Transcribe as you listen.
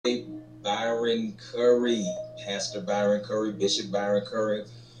Byron Curry, Pastor Byron Curry, Bishop Byron Curry.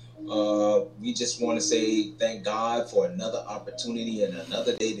 We just want to say thank God for another opportunity and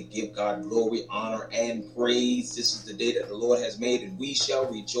another day to give God glory, honor, and praise. This is the day that the Lord has made, and we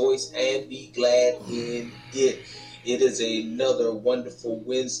shall rejoice and be glad in it. It is another wonderful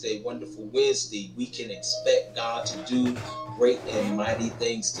Wednesday, wonderful Wednesday. We can expect God to do great and mighty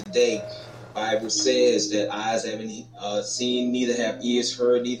things today. The Bible says that eyes haven't seen, neither have ears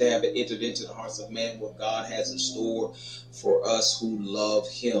heard, neither have it entered into the hearts of man what God has in store for us who love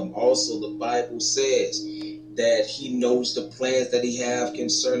him. Also, the Bible says that he knows the plans that he have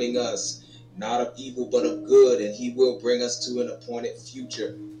concerning us, not of evil but of good, and he will bring us to an appointed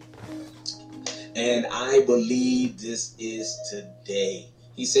future. And I believe this is today.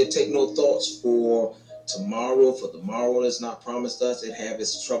 He said, take no thoughts for tomorrow, for tomorrow is not promised us. It have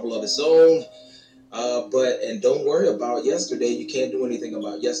its trouble of its own. And don't worry about yesterday. You can't do anything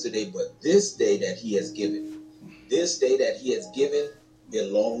about yesterday, but this day that he has given,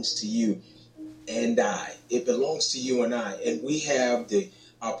 belongs to you and I. It belongs to you and I. And we have the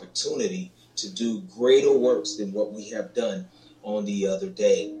opportunity to do greater works than what we have done on the other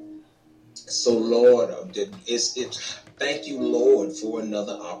day. So, Lord, thank you, Lord, for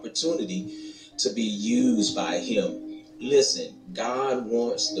another opportunity to be used by him. Listen, God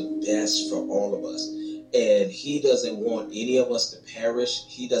wants the best for all of us. And he doesn't want any of us to perish.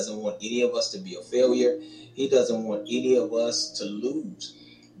 He doesn't want any of us to be a failure. He doesn't want any of us to lose.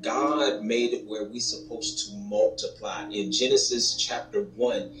 God made it where we're supposed to multiply. In Genesis chapter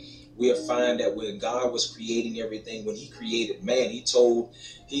 1, we'll find that when God was creating everything, when he created man, he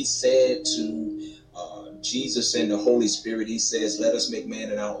said to Jesus and the Holy Spirit, he says, let us make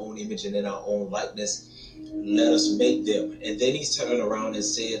man in our own image and in our own likeness. Let us make them. And then he turned around and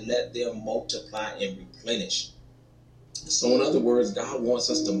said, let them multiply and replenish. So in other words, God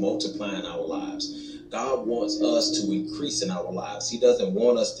wants us to multiply in our lives. God wants us to increase in our lives. He doesn't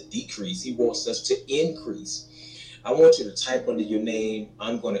want us to decrease. He wants us to increase. I want you to type under your name,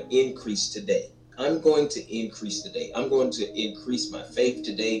 I'm going to increase today. I'm going to increase today. I'm going to increase my faith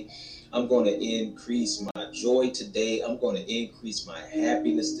today. I'm going to increase my joy today. I'm going to increase my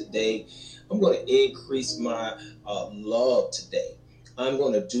happiness today. I'm going to increase my love today. I'm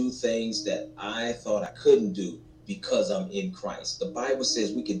going to do things that I thought I couldn't do because I'm in Christ. The Bible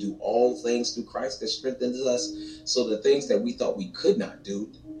says we can do all things through Christ that strengthens us. So the things that we thought we could not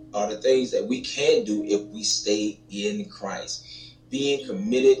do are the things that we can do if we stay in Christ. Being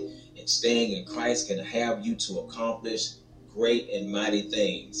committed and staying in Christ can have you to accomplish great and mighty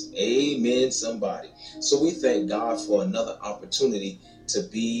things. Amen, somebody. So we thank God for another opportunity to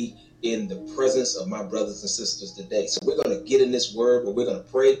be in the presence of my brothers and sisters today. So we're going to get in this word, but we're going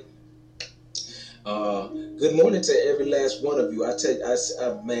to pray. Good morning to every last one of you. I tell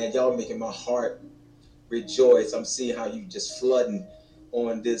you, man, y'all making my heart rejoice. I'm seeing how you just flooding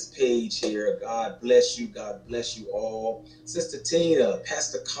on this page here. God bless you. God bless you all. Sister Tina,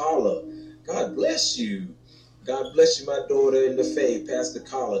 Pastor Carla, God bless you. God bless you, my daughter in the faith, Pastor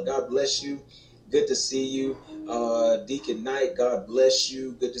Carla. God bless you. Good to see you. Deacon Knight, God bless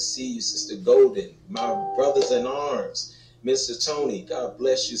you. Good to see you, Sister Golden. My brothers in arms, Mr. Tony, God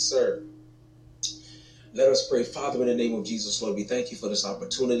bless you, sir. Let us pray. Father, in the name of Jesus, Lord, we thank you for this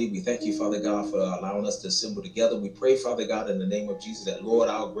opportunity. We thank you, Father God, for allowing us to assemble together. We pray, Father God, in the name of Jesus, that, Lord,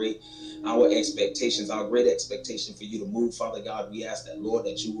 our great expectation for you to move, Father God, we ask that, Lord,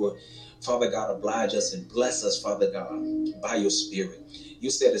 that you will, Father God, oblige us and bless us, Father God, by your Spirit. You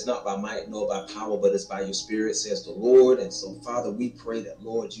said it's not by might nor by power, but it's by your Spirit, says the Lord. And so, Father, we pray that,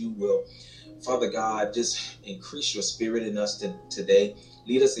 Lord, you will, Father God, just increase your Spirit in us today.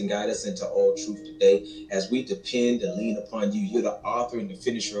 Lead us and guide us into all truth today as we depend and lean upon you. You're the author and the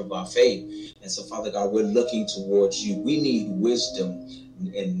finisher of our faith. And so, Father God, we're looking towards you. We need wisdom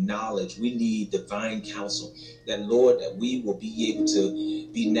and knowledge. We need divine counsel. That, Lord, that we will be able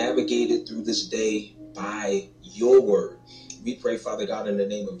to be navigated through this day by your word. We pray, Father God, in the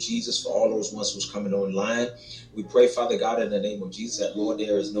name of Jesus, for all those ones who's coming online. We pray, Father God, in the name of Jesus, that, Lord,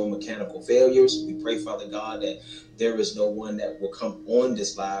 there is no mechanical failures. We pray, Father God, that there is no one that will come on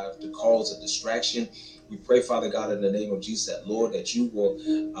this live to cause a distraction. We pray, Father God, in the name of Jesus, that, Lord, that you will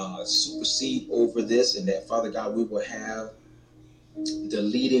supersede over this, and that, Father God, we will have the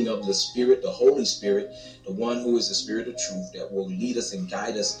leading of the Spirit, the Holy Spirit, the one who is the Spirit of truth, that will lead us and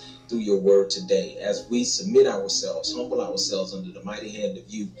guide us through your word today as we submit ourselves, humble ourselves under the mighty hand of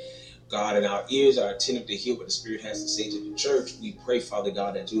you, God, and our ears are attentive to hear what the Spirit has to say to the church. We pray, Father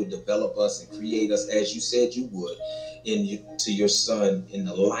God, that you would develop us and create us as you said you would to your Son, in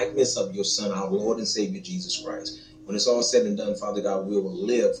the likeness of your Son, our Lord and Savior, Jesus Christ. when it's all said and done, Father God, we will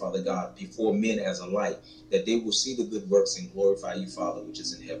live, Father God, before men as a light, that they will see the good works and glorify you, Father, which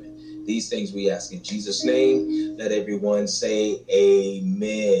is in heaven. These things we ask in Jesus' name. Let everyone say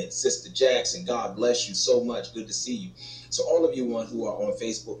amen. Sister Jackson, God bless you so much. Good to see you. So all of you who are on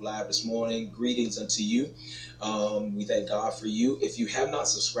Facebook Live this morning, greetings unto you. We thank God for you. If you have not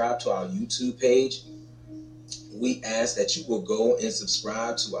subscribed to our YouTube page, we ask that you will go and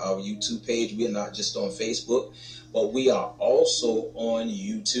subscribe to our YouTube page. We are not just on Facebook, but we are also on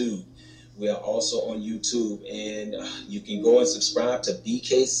YouTube. We are also on YouTube, and you can go and subscribe to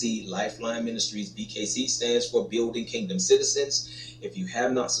BKC Lifeline Ministries. BKC stands for Building Kingdom Citizens. If you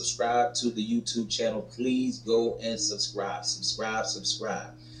have not subscribed to the YouTube channel, please go and subscribe.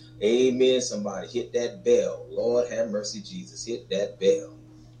 Subscribe. Amen. Somebody hit that bell. Lord have mercy, Jesus. Hit that bell.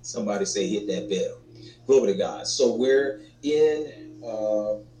 Somebody say hit that bell. Glory to God. So we're in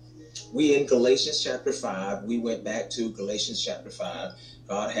Galatians chapter 5. We went back to Galatians chapter 5.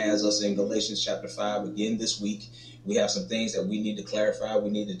 God has us in Galatians chapter 5 again this week. We have some things that we need to clarify. We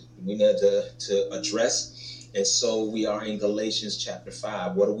need to address. And so we are in Galatians chapter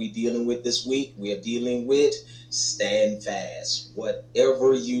 5. What are we dealing with this week? We are dealing with stand fast.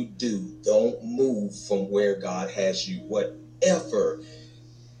 Whatever you do, don't move from where God has you. Whatever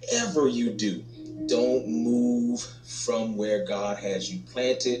you do, don't move from where God has you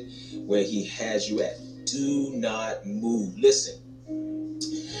planted, where he has you at. Do not move. Listen,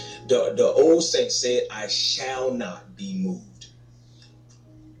 the old saint said, I shall not be moved.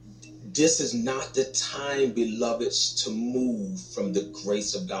 This is not the time, beloveds, to move from the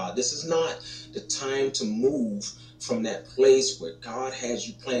grace of God. This is not the time to move from that place where God has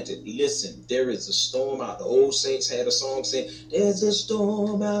you planted. Listen, there is a storm out. The old saints had a song saying, there's a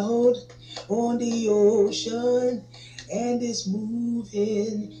storm out on the ocean, and it's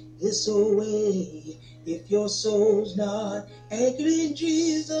moving this way. If your soul's not anchored in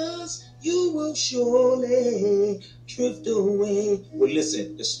Jesus, you will surely drift away. Well,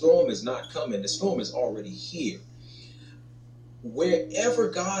 listen, the storm is not coming. The storm is already here. Wherever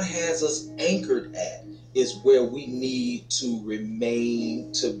God has us anchored at is where we need to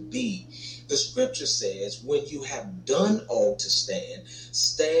remain to be. The scripture says, when you have done all to stand,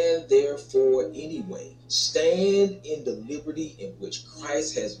 stand therefore anyway. Stand in the liberty in which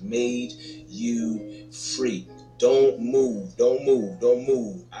Christ has made you free. Don't move.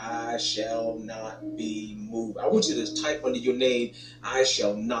 I shall not be moved. I want you to type under your name, I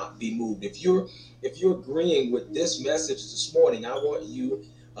shall not be moved. If you're agreeing with this message this morning, I want you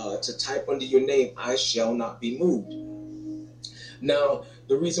to type under your name, I shall not be moved. Now,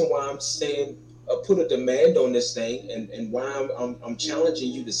 the reason why I'm saying put a demand on this thing and why I'm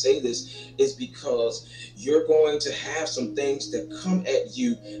challenging you to say this is because you're going to have some things that come at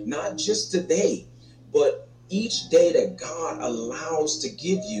you, not just today, but each day that God allows to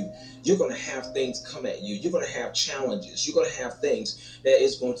give you. You're going to have things come at you. You're going to have challenges. You're going to have things that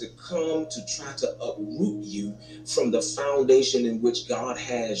is going to come to try to uproot you from the foundation in which God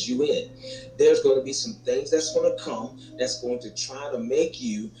has you in. There's going to be some things that's going to come that's going to try to make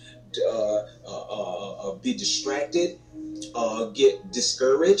you be distracted, get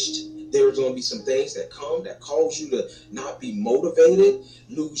discouraged. There's going to be some things that come that cause you to not be motivated,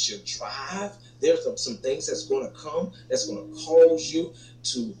 lose your drive. There's some things that's going to come that's going to cause you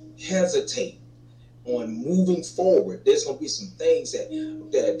to hesitate on moving forward. There's going to be some things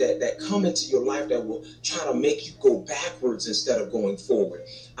that come into your life that will try to make you go backwards instead of going forward.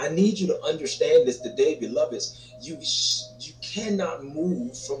 I need you to understand this today, beloveds. You cannot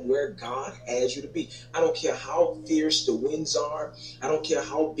move from where God has you to be. I don't care how fierce the winds are. I don't care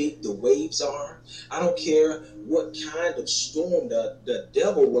how big the waves are. I don't care what kind of storm the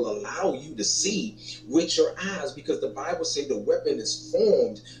devil will allow you to see with your eyes, because the Bible says the weapon is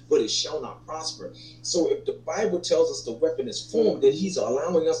formed, but it shall not prosper. So if the Bible tells us the weapon is formed, then he's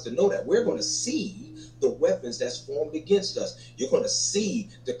allowing us to know that we're going to see the weapons that's formed against us. You're going to see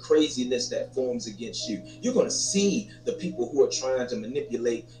the craziness that forms against you. You're going to see the people who are trying to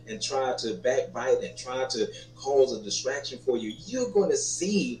manipulate and try to backbite and try to cause a distraction for you. You're going to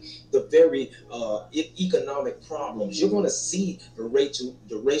see the very economic problems. You're going to see the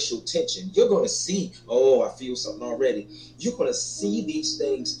racial tension. You're going to see, I feel something already. You're going to see these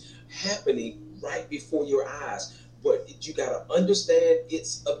things happening right before your eyes. But you got to understand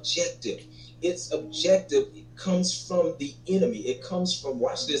it's objective. its objective comes from the enemy. It comes from,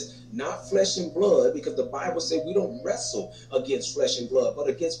 watch this, not flesh and blood, because the Bible says we don't wrestle against flesh and blood, but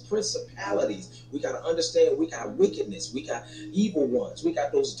against principalities. We got to understand we got wickedness, we got evil ones, we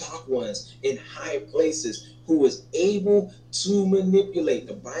got those dark ones in high places who is able to manipulate.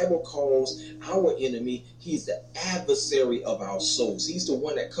 The Bible calls our enemy, he's the adversary of our souls. He's the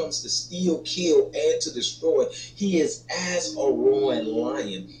one that comes to steal, kill, and to destroy. He is as a roaring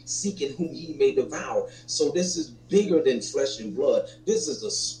lion, seeking whom he may devour. So this is bigger than flesh and blood. This is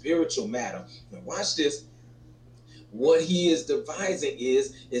a spiritual matter. Now watch this. What he is devising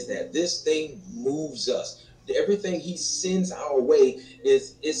is that this thing moves us. Everything he sends our way,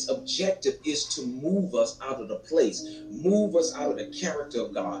 is its objective is to move us out of the place, move us out of the character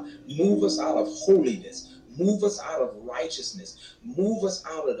of God, move us out of holiness, move us out of righteousness, move us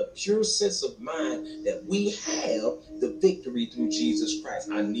out of the pure sense of mind that we have the victory through Jesus Christ.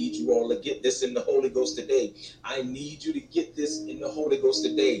 I need you all to get this in the Holy Ghost today. I need you to get this in the Holy Ghost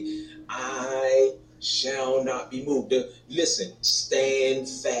today. I shall not be moved. Listen, stand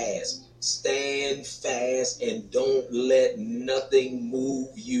fast. Stand fast and don't let nothing move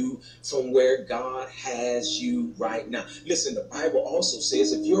you from where God has you right now. Listen, the Bible also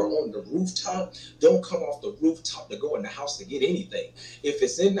says if you're on the rooftop, don't come off the rooftop to go in the house to get anything. If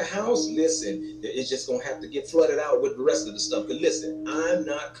it's in the house, listen, it's just going to have to get flooded out with the rest of the stuff. But listen, I'm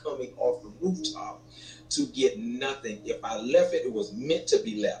not coming off the rooftop to get nothing. If I left it, it was meant to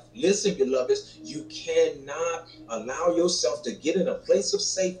be left. Listen, beloveds, you cannot allow yourself to get in a place of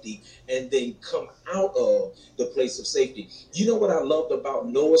safety and then come out of the place of safety. You know what I loved about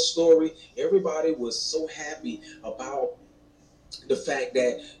Noah's story? Everybody was so happy about the fact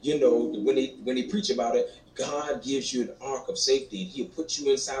that, you know, when they preach about it, God gives you an ark of safety, and He'll put you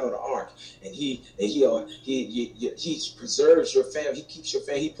inside of the ark, and He preserves your family. He keeps your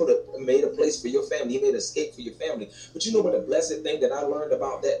family. He made a place for your family. He made an escape for your family. But you know what the blessed thing that I learned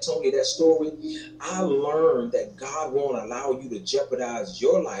about that, Tony, that story? I learned that God won't allow you to jeopardize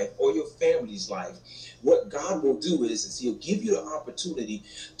your life or your family's life. What God will do is He'll give you the opportunity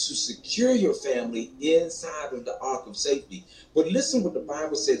to secure your family inside of the ark of safety. But listen what the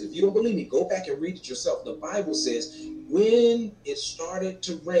Bible says. If you don't believe me, go back and read it yourself. The Bible says when it started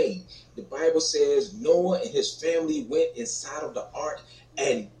to rain, the Bible says Noah and his family went inside of the ark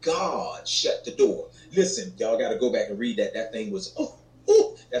and God shut the door. Listen, y'all got to go back and read that. That thing was,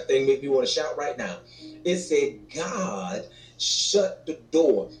 that thing made me want to shout right now. It said God shut the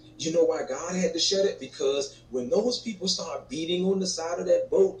door. You know why God had to shut it? Because when those people start beating on the side of that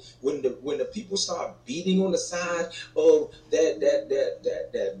boat, when the people start beating on the side of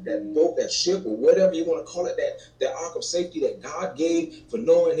that boat, that ship, or whatever you want to call it, that ark of safety that God gave for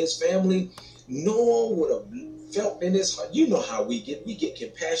Noah and his family, Noah would have felt in his heart. You know how we get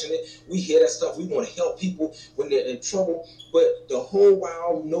compassionate. We hear that stuff. We want to help people when they're in trouble. But the whole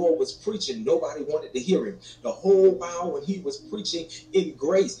while Noah was preaching, nobody wanted to hear him. The whole while when he was preaching in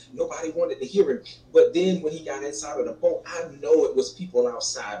grace, nobody wanted to hear him. But then when he got inside of the boat, I know it was people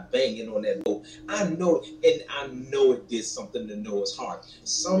outside banging on that boat. I know it did something to Noah's heart.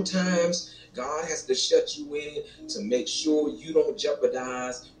 Sometimes God has to shut you in to make sure you don't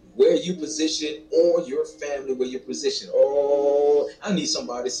jeopardize where you position or your family where you position. Oh, I need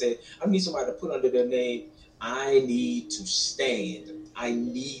somebody to put under their name, I need to stand. I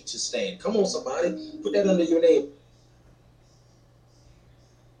need to stand. Come on, somebody. Put that under your name.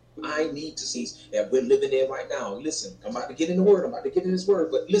 I need to see that we're living there right now. Listen, I'm about to get in the word. I'm about to get in this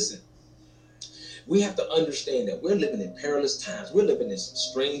word. But listen, we have to understand that we're living in perilous times. We're living in some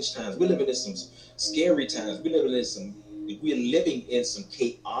strange times. We're living in some scary times. We're living in some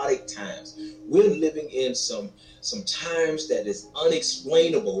chaotic times. We're living in some times that is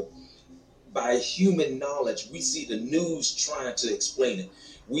unexplainable by human knowledge. We see the news trying to explain it.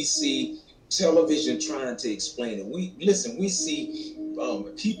 We see television trying to explain it. We see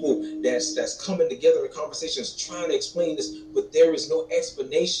people that's coming together in conversations trying to explain this, but there is no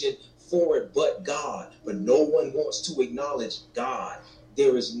explanation for it but God. But no one wants to acknowledge God.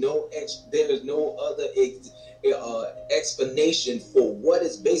 There is no other explanation for what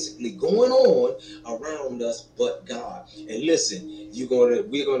is basically going on around us but God. And listen,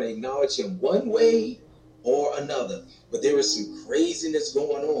 we're gonna acknowledge Him one way or another. But there is some craziness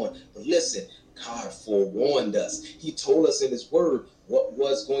going on. But listen, God forewarned us. He told us in His Word what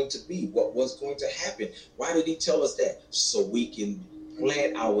was going to be, what was going to happen. Why did He tell us that? So we can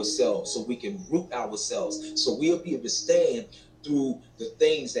plant ourselves, so we can root ourselves, so we'll be able to stand through the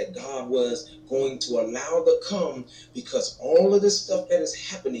things that God was going to allow to come, because all of this stuff that is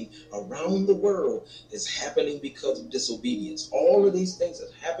happening around the world is happening because of disobedience. All of these things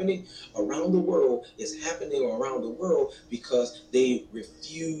that's happening around the world is happening around the world because they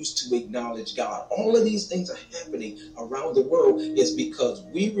refuse to acknowledge God. All of these things are happening around the world is because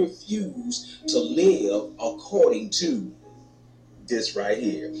we refuse to live according to this right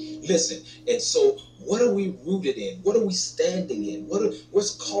here. Listen, and so what are we rooted in? What are we standing in?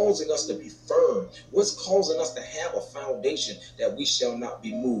 What's causing us to be firm? What's causing us to have a foundation that we shall not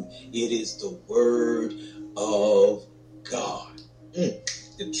be moved? It is the word of God.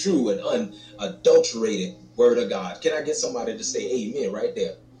 The true and unadulterated word of God. Can I get somebody to say amen right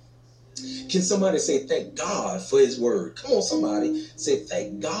there? Can somebody say thank God for his word? Come on, somebody say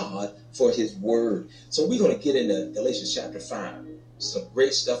thank God for his word. So we're going to get into Galatians chapter 5. Some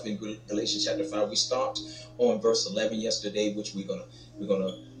great stuff in Galatians chapter 5. We stopped on verse 11 yesterday, which we're gonna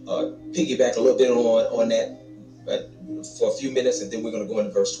piggyback a little bit on that for a few minutes, and then we're gonna go into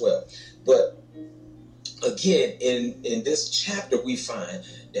verse 12. But again, in this chapter, we find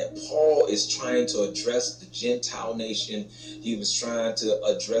that Paul is trying to address the Gentile nation. He was trying to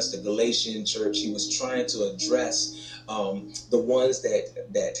address the Galatian church. He was trying to address the ones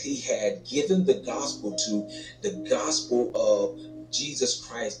that he had given the gospel to, the gospel of Jesus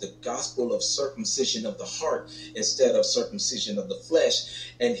Christ, the gospel of circumcision of the heart instead of circumcision of the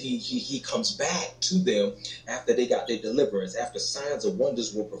flesh. And he comes back to them after they got their deliverance, after signs and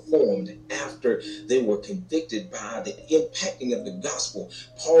wonders were performed, after they were convicted by the impacting of the gospel.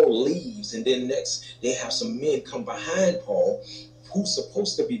 Paul leaves, and then next they have some men come behind Paul, who's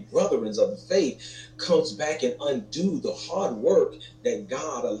supposed to be brethren of the faith, comes back and undo the hard work that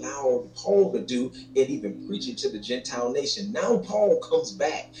God allowed Paul to do and even preaching to the Gentile nation. Now Paul comes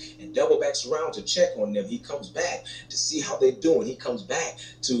back and double backs around to check on them. He comes back to see how they're doing. He comes back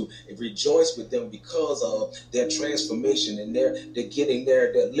to rejoice with them because of their transformation, and they're getting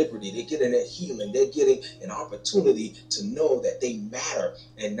their liberty. They're getting their healing. They're getting an opportunity to know that they matter.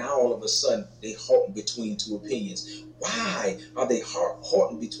 And now all of a sudden they halt between two opinions. Why are they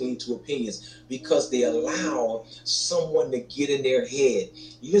halting between two opinions? Because they allow someone to get in their head.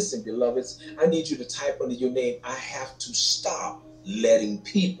 Listen, beloveds, I need you to type under your name, I have to stop letting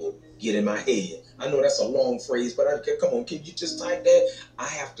people get in my head. I know that's a long phrase, but come on, can you just type that? I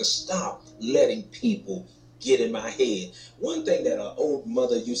have to stop letting people get in my head. One thing that an old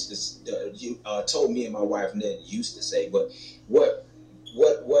mother used to told me and my wife Ned used to say, but what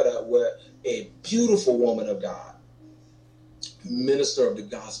a beautiful woman of God, minister of the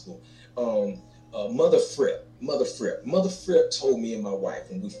gospel, Mother Fripp told me and my wife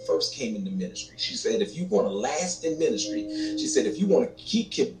when we first came into ministry. She said, if you want to last in ministry, she said, if you want to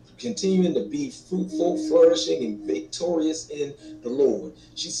keep continuing to be fruitful, flourishing, and victorious in the Lord,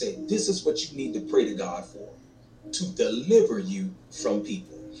 she said, this is what you need to pray to God for, to deliver you from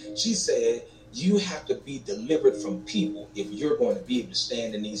people. She said, you have to be delivered from people if you're going to be able to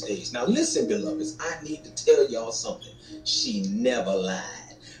stand in these days. Now listen, beloveds, I need to tell y'all something. She never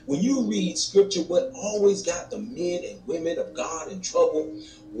lied. When you read scripture, what always got the men and women of God in trouble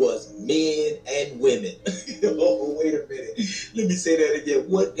was men and women. Oh, wait a minute. Let me say that again.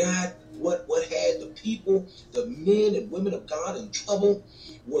 What had the people, the men and women of God in trouble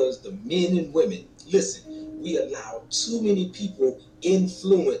was the men and women. Listen, we allow too many people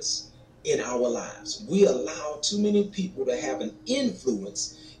influence in our lives. We allow too many people to have an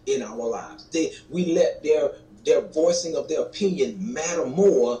influence in our lives. We let their voicing of their opinion matter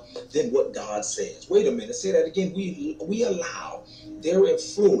more than what God says. Wait a minute, say that again. We allow their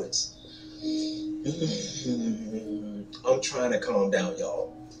influence. I'm trying to calm down,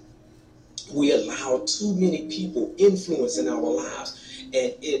 y'all. We allow too many people influence in our lives,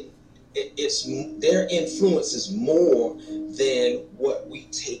 and it's their influence is more than what we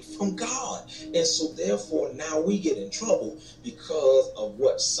take from God. And so therefore now we get in trouble because of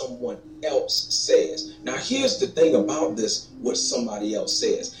what someone else says. Now here's the thing about this, what somebody else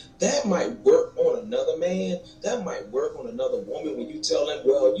says. That might work on another man. That might work on another woman when you tell them,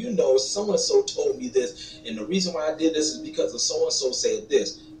 well, you know, so-and-so told me this, and the reason why I did this is because of so-and-so said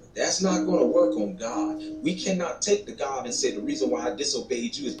this. That's not going to work on God. We cannot take to God and say the reason why I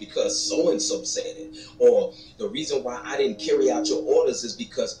disobeyed you is because so-and-so said it. Or the reason why I didn't carry out your orders is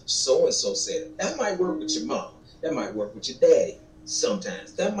because so-and-so said it. That might work with your mom. That might work with your daddy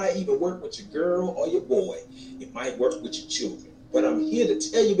sometimes. That might even work with your girl or your boy. It might work with your children. But I'm here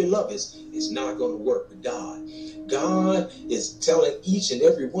to tell you, beloveds, it's not going to work with God. God is telling each and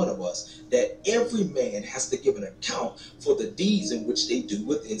every one of us that every man has to give an account for the deeds in which they do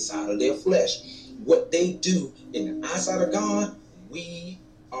with inside of their flesh. what they do in the eyesight of God, we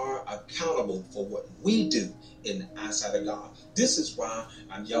are accountable for what we do in the eyesight of God. This is why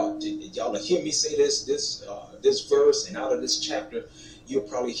y'all will hear me say this verse, and out of this chapter, you'll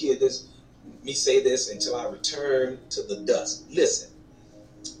probably hear me say this until I return to the dust. Listen.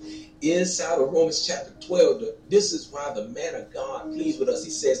 Inside of Romans chapter 12, this is why the man of God pleads with us.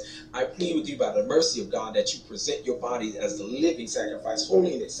 He says, I plead with you by the mercy of God that you present your body as the living sacrifice,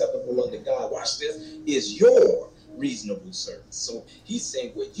 holy and acceptable unto God. Watch this, is your reasonable service. So he's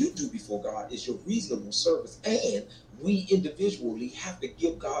saying what you do before God is your reasonable service, and we individually have to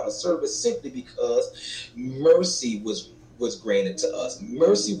give God a service simply because mercy was granted to us.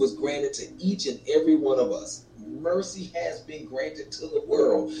 Mercy was granted to each and every one of us. Mercy has been granted to the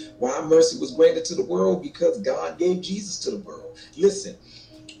world. Why mercy was granted to the world? Because God gave Jesus to the world. Listen,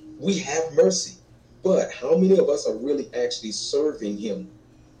 we have mercy, but how many of us are really actually serving him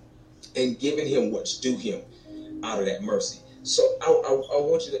and giving him what's due him out of that mercy? So I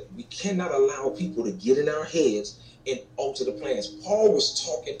want you to, we cannot allow people to get in our heads and alter the plans. Paul was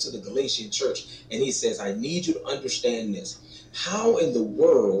talking to the Galatian church, and he says, I need you to understand this. How in the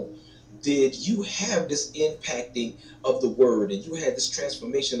world did you have this impacting of the word, and you had this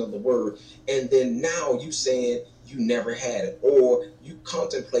transformation of the word, and then now you saying you never had it, or you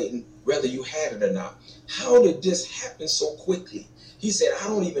contemplating whether you had it or not? How did this happen so quickly? He said, I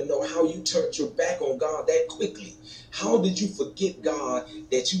don't even know how you turned your back on God that quickly. How did you forget God,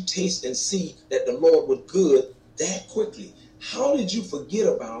 that you taste and see that the Lord was good that quickly? How did you forget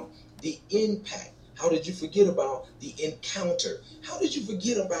about the impact? How did you forget about the encounter? How did you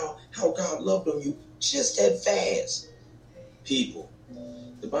forget about how God loved on you just that fast? People,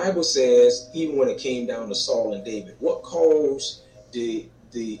 the Bible says, even when it came down to Saul and David, what caused the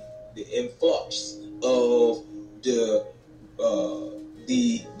influx of the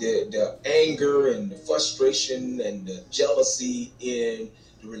anger and the frustration and the jealousy in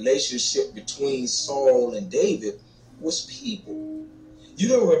the relationship between Saul and David was people. You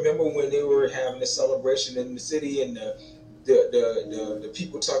don't remember when they were having a celebration in the city, and the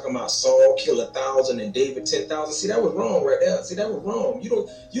people talking about Saul killed 1,000 and David 10,000? See, that was wrong right there. See, that was wrong.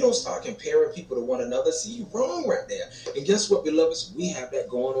 You don't start comparing people to one another. See, you're wrong right there. And guess what, beloveds? We have that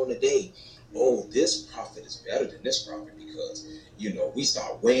going on today. Oh, this prophet is better than this prophet because, we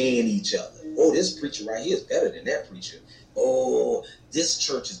start weighing each other. Oh, this preacher right here is better than that preacher. Oh, this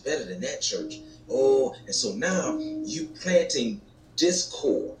church is better than that church. Oh, and so now you planting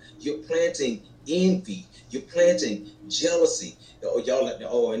discord, you're planting envy, you're planting jealousy.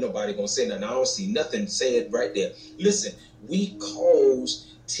 Oh, ain't nobody gonna say nothing. I don't see nothing said right there. Listen, we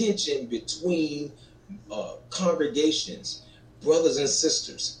cause tension between congregations, brothers and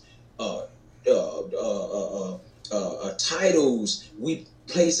sisters, titles we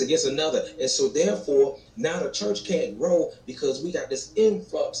place against another, and so therefore now the church can't grow because we got this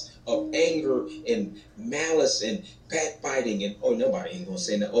influx of anger and malice and backbiting, and nobody ain't gonna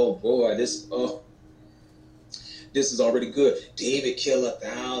say that. Oh boy, this is already good. David killed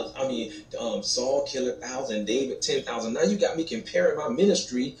 1,000. Saul killed 1,000. David 10,000. Now you got me comparing my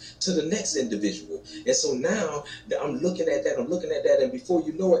ministry to the next individual, and so now I'm looking at that, and before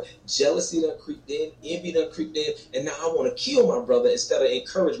you know it, jealousy done creeped in, envy done creeped in, and now I want to kill my brother instead of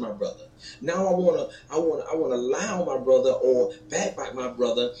encourage my brother. Now I want to allow my brother or backbite my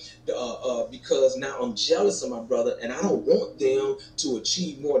brother because now I'm jealous of my brother and I don't want them to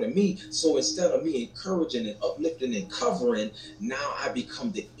achieve more than me. So instead of me encouraging and uplifting and covering, now I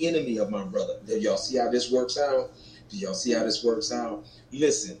become the enemy of my brother. Do y'all see how this works out?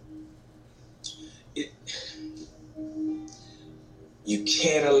 Listen, you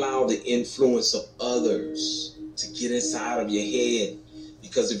can't allow the influence of others to get inside of your head,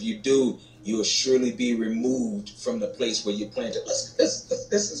 because if you do, you'll surely be removed from the place where you planted. Let's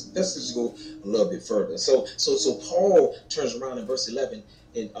just go a little bit further. So Paul turns around in verse 11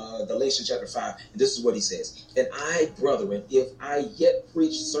 in Galatians chapter 5, and this is what he says. And I, brethren, if I yet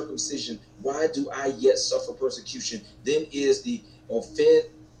preach circumcision, why do I yet suffer persecution? Then is the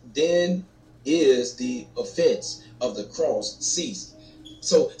offense of the cross ceased.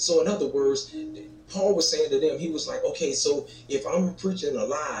 So in other words, Paul was saying to them, he was like, okay, so if I'm preaching a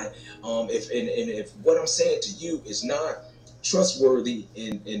lie, if what I'm saying to you is not trustworthy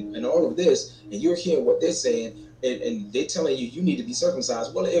in all of this, and you're hearing what they're saying, and they're telling you need to be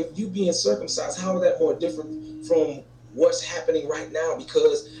circumcised. Well, if you being circumcised, how is that more different from what's happening right now?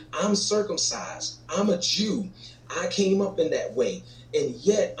 Because I'm circumcised. I'm a Jew. I came up in that way. And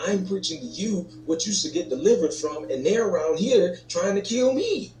yet I'm preaching to you what you should get delivered from, and they're around here trying to kill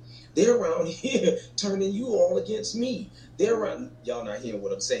me. They're around here turning you all against me. They're around, y'all not hearing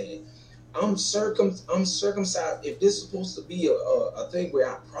what I'm saying. I'm circumcised. If this is supposed to be a thing where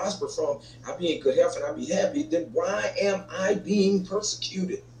I prosper from, I be in good health and I be happy, then why am I being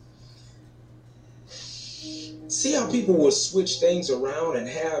persecuted? See how people will switch things around and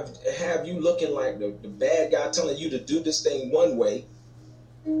have you looking like the bad guy telling you to do this thing one way,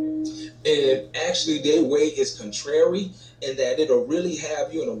 and actually their way is contrary, and that it'll really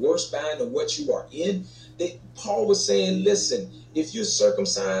have you in a worse bind than what you are in. Paul was saying, listen, if you're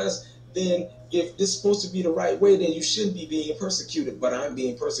circumcised, then if this is supposed to be the right way, then you shouldn't be being persecuted, but I'm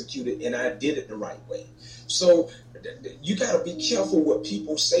being persecuted and I did it the right way. So you got to be careful what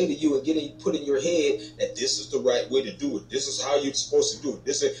people say to you and getting put in your head that this is the right way to do it. This is how you're supposed to do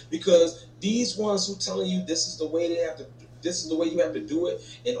it. Because these ones who telling you this is the way you have to do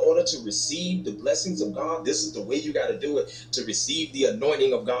it in order to receive the blessings of God. This is the way you got to do it to receive the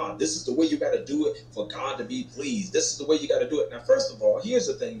anointing of God. This is the way you got to do it for God to be pleased. This is the way you got to do it. Now, first of all, here's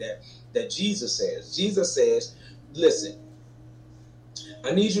the thing that Jesus says. Jesus says, listen,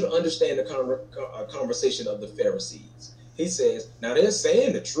 I need you to understand the conversation of the Pharisees. He says, now they're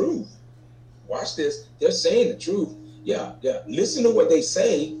saying the truth. Watch this. They're saying the truth. Yeah. Listen to what they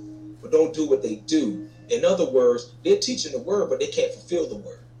say, but don't do what they do. In other words, they're teaching the word, but they can't fulfill the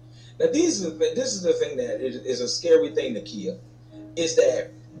word. Now, this is the thing that is a scary thing, Nakia, is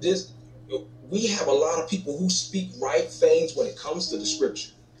that we have a lot of people who speak right things when it comes to the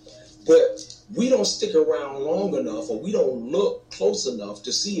scripture, but we don't stick around long enough, or we don't look close enough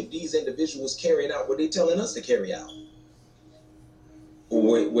to see if these individuals carrying out what they're telling us to carry out.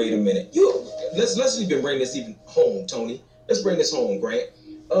 Wait a minute. Let's even bring this even home, Tony. Let's bring this home, Grant.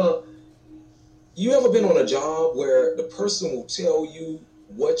 You ever been on a job where the person will tell you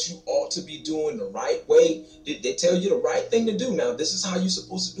what you ought to be doing the right way? They tell you the right thing to do. Now, this is how you're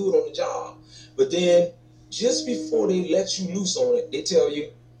supposed to do it on the job. But then, just before they let you loose on it, they tell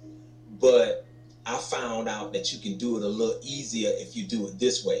you, but I found out that you can do it a little easier if you do it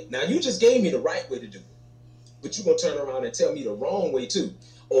this way. Now, you just gave me the right way to do it, but you're going to turn around and tell me the wrong way too.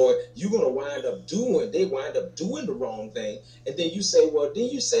 Or you're going to wind up doing the wrong thing. And then you say, well,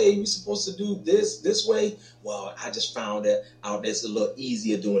 didn't you say you're supposed to do this way? Well, I just found out it's a little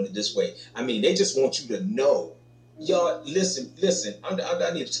easier doing it this way. I mean, they just want you to know. Y'all, listen.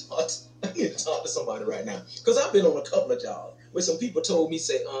 I need to talk to somebody right now. Because I've been on a couple of jobs where some people told me,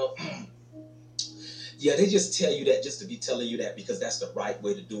 say, yeah, they just tell you that just to be telling you that because that's the right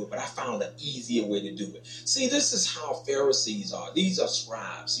way to do it. But I found an easier way to do it. See, this is how Pharisees are. These are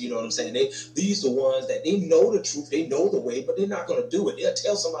scribes. You know what I'm saying? These are the ones that they know the truth. They know the way, but they're not going to do it. They'll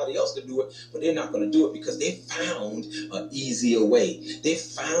tell somebody else to do it, but they're not going to do it because they found an easier way. They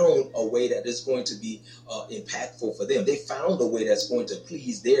found a way that is going to be impactful for them. They found a way that's going to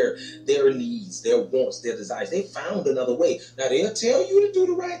please their needs, their wants, their desires. They found another way. Now, they'll tell you to do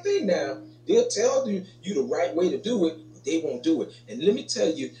the right thing now. They'll tell you the right way to do it, but they won't do it. And let me tell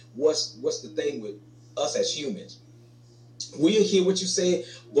you what's the thing with us as humans. We'll hear what you say,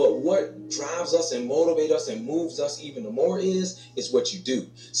 but what drives us and motivates us and moves us even more is what you do.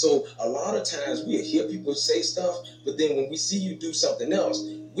 So a lot of times we'll hear people say stuff, but then when we see you do something else,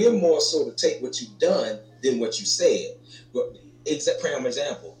 we're more so to take what you've done than what you said. But prime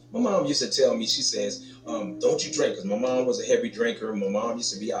example. My mom used to tell me, she says, don't you drink, because my mom was a heavy drinker. My mom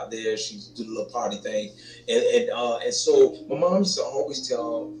used to be out there. She used to do the little party thing. And so my mom used to always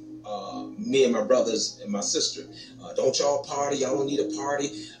tell me and my brothers and my sister, don't y'all party. Y'all don't need a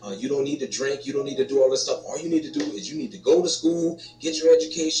party. You don't need to drink. You don't need to do all this stuff. All you need to do is you need to go to school, get your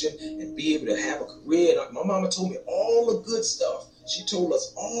education, and be able to have a career. And my mama told me all the good stuff. She told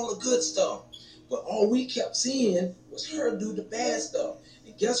us all the good stuff. But all we kept seeing was her do the bad stuff.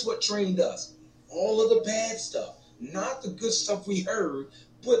 And guess what trained us? All of the bad stuff. Not the good stuff we heard,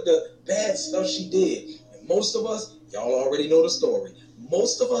 but the bad stuff she did. And most of us, y'all already know the story.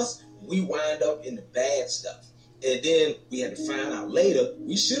 Most of us, we wind up in the bad stuff. And then we had to find out later,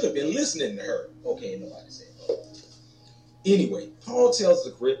 we should have been listening to her. Okay, nobody said no. Anyway, Paul tells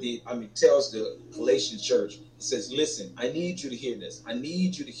the Galatian church, he says, listen, I need you to hear this. I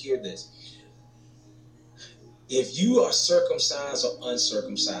need you to hear this. If you are circumcised or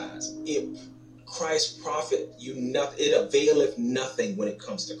uncircumcised, if Christ profit you nothing, it availeth nothing when it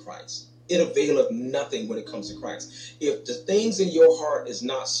comes to Christ. It availeth nothing when it comes to Christ. If the things in your heart is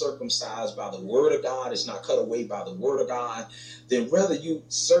not circumcised by the word of God, it's not cut away by the word of God, then whether you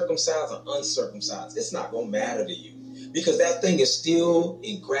circumcised or uncircumcised, it's not going to matter to you. Because that thing is still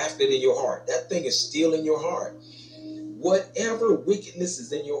engrafted in your heart. That thing is still in your heart. Whatever wickedness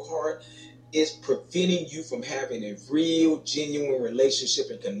is in your heart, is preventing you from having a real, genuine relationship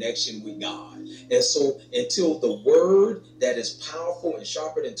and connection with God. And so until the word that is powerful and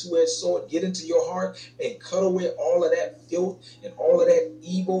sharper than two-edged sword get into your heart and cut away all of that filth and all of that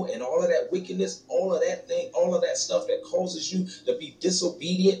evil and all of that wickedness, all of that thing, all of that stuff that causes you to be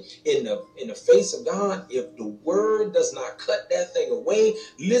disobedient in the face of God, if the word does not cut that thing away,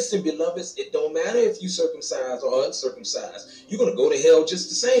 listen, beloveds, it don't matter if you circumcised or uncircumcised. You're going to go to hell just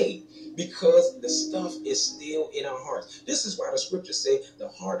the same, because the stuff is still in our hearts. This is why the scriptures say the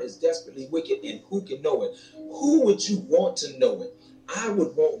heart is desperately wicked, and who can know it? Who would you want to know it? I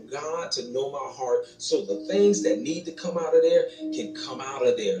would want God to know my heart, so the things that need to come out of there can come out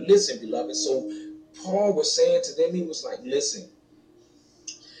of there. Listen, beloved. So Paul was saying to them, he was like, listen,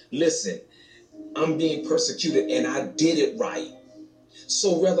 I'm being persecuted and I did it right.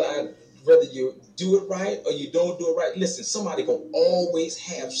 So whether you do it right or you don't do it right, listen, somebody gonna always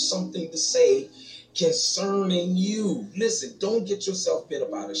have something to say concerning you. Listen, don't get yourself bent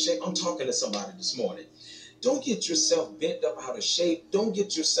up out of shape. I'm talking to somebody this morning. Don't get yourself bent up out of shape. Don't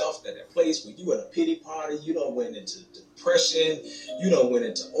get yourself at a place where you at a pity party. You don't went into depression. You don't went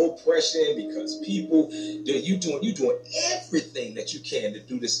into oppression because people, you doing everything that you can to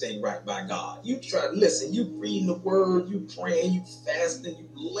do this thing right by God. You try, listen, you reading the word, you praying, you fasting, you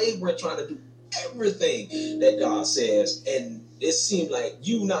laboring, trying to do everything that God says, and it seemed like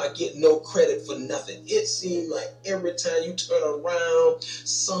you not getting no credit for nothing. It seemed like every time you turn around,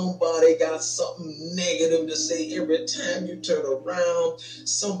 somebody got something negative to say. Every time you turn around,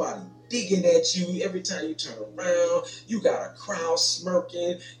 somebody digging at you. Every time you turn around, you got a crowd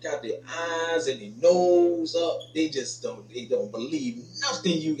smirking, got their eyes and their nose up. They don't believe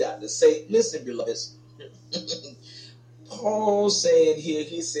nothing you got to say. Listen, beloveds. Paul saying here,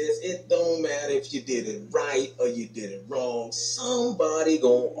 he says, it don't matter if you did it right or you did it wrong. Somebody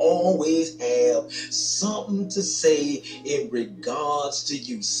gonna always have something to say in regards to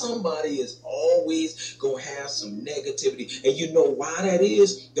you. Somebody is always gonna have some negativity. And you know why that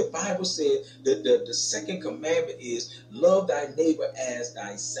is? The Bible said that the second commandment is love thy neighbor as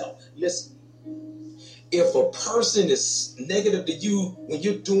thyself. Listen. If a person is negative to you when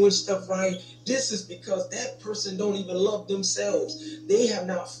you're doing stuff right, this is because that person don't even love themselves. They have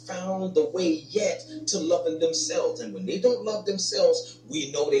not found the way yet to loving themselves. And when they don't love themselves,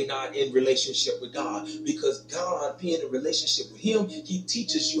 we know they're not in relationship with God. Because God, being in a relationship with him, he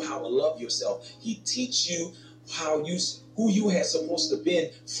teaches you how to love yourself. He teaches you who you had supposed to been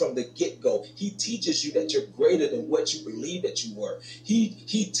from the get-go. He teaches you that you're greater than what you believe that you were. He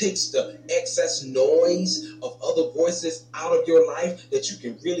takes the excess noise of other voices out of your life, that you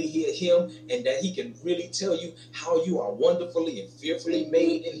can really hear him, and that he can really tell you how you are wonderfully and fearfully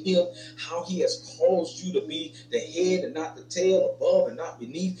made in him, how he has caused you to be the head and not the tail, above and not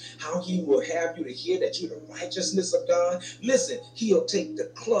beneath, how he will have you to hear that you're the righteousness of God. Listen, he'll take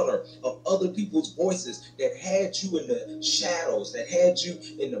the clutter of other people's voices that had you in the shadows, that had you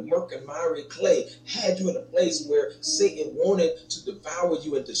in the murk and miry clay, had you in a place where Satan wanted to devour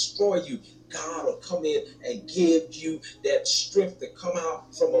you and destroy you. God will come in and give you that strength to come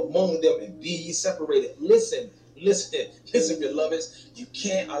out from among them and be ye separated. Listen, beloveds, you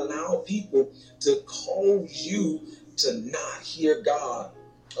can't allow people to cause you to not hear God.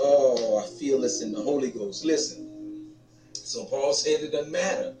 Oh, I feel this in the Holy Ghost. Listen. So Paul said it doesn't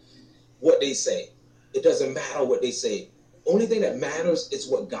matter what they say. It doesn't matter what they say. Only thing that matters is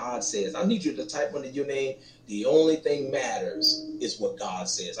what God says. I need you to type under your name, the only thing matters is what God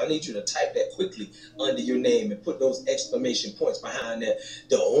says. I need you to type that quickly under your name and put those exclamation points behind that.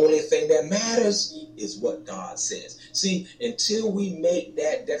 The only thing that matters is what God says. See, until we make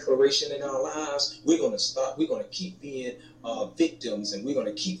that declaration in our lives, we're going to keep being victims, and we're going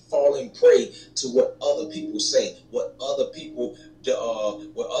to keep falling prey to what other people say, what other people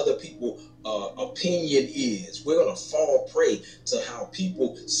opinion is. We're going to fall prey to how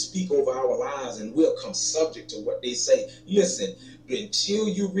people speak over our lives, and we'll come subject to what they say. Listen, until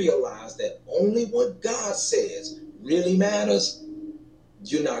you realize that only what God says really matters,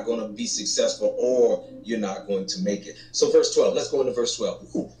 you're not going to be successful, or you're not going to make it. So verse 12, let's go into verse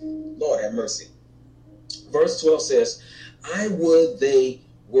 12. Ooh, Lord have mercy. Verse 12 says, I would they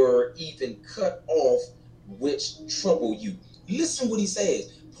were even cut off which trouble you. Listen what he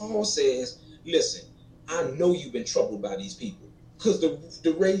says. Paul says, listen, I know you've been troubled by these people, because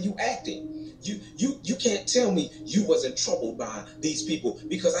the way you acting, you can't tell me you wasn't troubled by these people,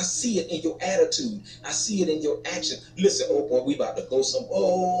 because I see it in your attitude. I see it in your action. Listen, oh boy, we about to go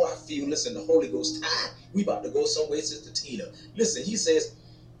I feel, listen, the Holy Ghost, we about to go somewhere, Sister Tina. Listen, he says,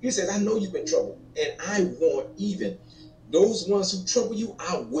 I know you've been troubled, and I want even Those ones who trouble you,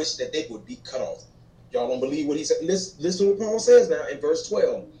 I wish that they would be cut off. Y'all don't believe what he said? Listen to what Paul says now in verse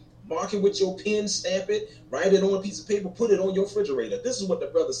 12. Mark it with your pen, stamp it, write it on a piece of paper, put it on your refrigerator. This is what the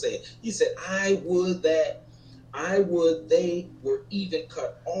brother said. He said, I would they were even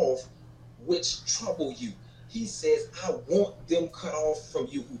cut off which trouble you. He says, I want them cut off from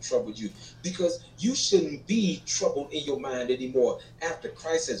you who troubled you, because you shouldn't be troubled in your mind anymore after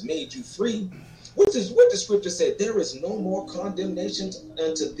Christ has made you free. What the scripture said, there is no more condemnation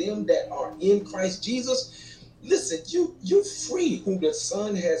unto them that are in Christ Jesus. Listen, you free. Who the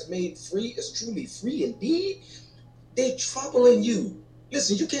Son has made free is truly free indeed. They troubling you.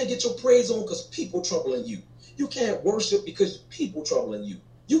 Listen, you can't get your praise on because people troubling you. You can't worship because people troubling you.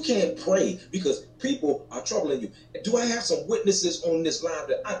 You can't pray because people are troubling you. Do I have some witnesses on this line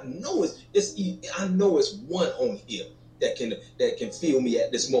that I know it's one on here that can feel me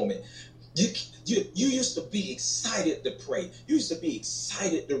at this moment? You used to be excited to pray. You used to be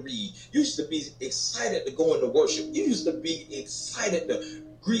excited to read. You used to be excited to go into worship. You used to be excited to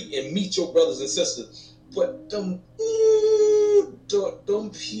greet and meet your brothers and sisters. But them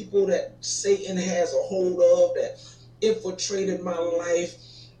people that Satan has a hold of, that infiltrated my life,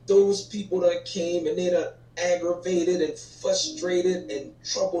 those people that came and they done aggravated and frustrated and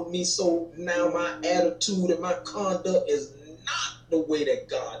troubled me. So now my attitude and my conduct is not the way that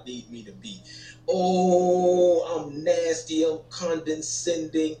God needs me to be. Oh, I'm nasty, I'm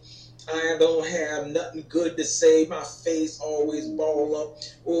condescending. I don't have nothing good to say. My face always ball up.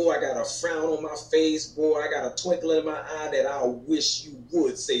 Oh, I got a frown on my face, boy. I got a twinkle in my eye that I wish you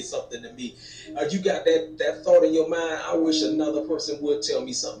would say something to me. You got that thought in your mind, I wish another person would tell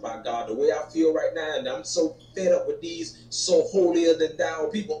me something about God. The way I feel right now, and I'm so fed up with these so holier than thou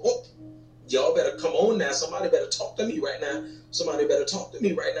people. Oh, y'all better come on now. Somebody better talk to me right now. Somebody better talk to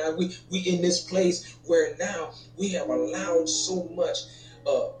me right now. We in this place where now we have allowed so much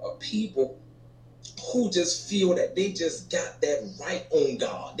people who just feel that they just got that right on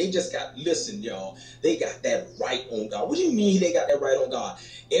God. They just got, listen, y'all, they got that right on God. What do you mean they got that right on God?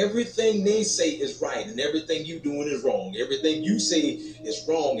 Everything they say is right and everything you doing is wrong. Everything you say is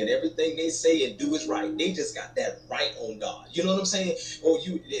wrong and everything they say and do is right. They just got that right on God. You know what I'm saying? Or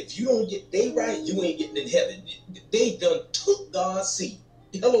if you don't get they right, you ain't getting in heaven. They done took God's seat.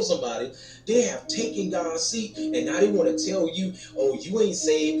 Hello, somebody. They have taken God's seat, and now they want to tell you, oh, you ain't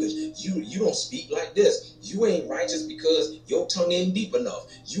saved because you don't speak like this. You ain't righteous because your tongue ain't deep enough.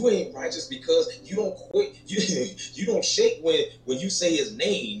 You ain't righteous because you don't quit. You don't shake when you say his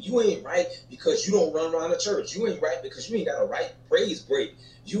name. You ain't right because you don't run around the church. You ain't right because you ain't got a right praise break.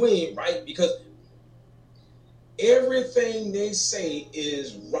 You ain't right because everything they say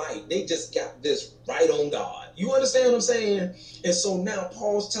is right. They just got this right on God. You understand what I'm saying? And so now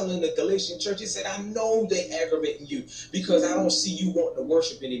Paul's telling the Galatian church, he said, I know they aggravating you because I don't see you wanting to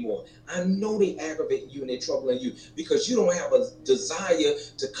worship anymore. I know they aggravating you and they troubling you because you don't have a desire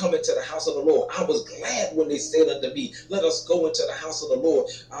to come into the house of the Lord. I was glad when they said unto me, let us go into the house of the Lord.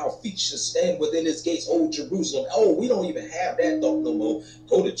 Our feet should stand within his gates, old Jerusalem. Oh, we don't even have that thought no more.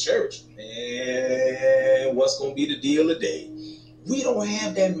 Go to church. Man, what's going to be the deal today? We don't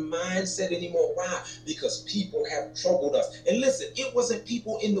have that mindset anymore. Why? Because people have troubled us. And listen, it wasn't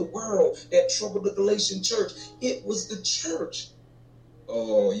people in the world that troubled the Galatian church. It was the church.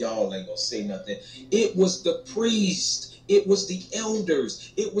 Oh, y'all ain't gonna say nothing. It was the priest. It was the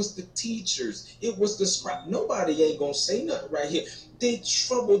elders. It was the teachers. It was the scribe. Nobody ain't gonna say nothing right here. They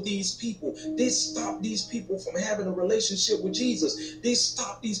troubled these people. They stopped these people from having a relationship with Jesus. They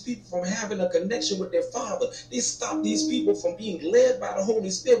stopped these people from having a connection with their Father. They stopped these people from being led by the Holy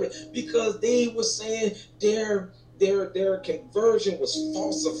Spirit because they were saying their conversion was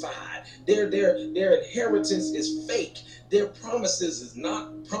falsified. Their inheritance is fake. Their promises is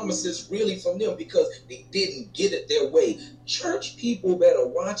not promises really from them because they didn't get it their way. Church people better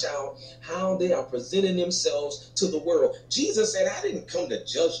watch out how they are presenting themselves to the world. Jesus said, I didn't come to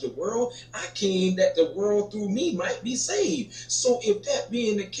judge the world. I came that the world through me might be saved. So if that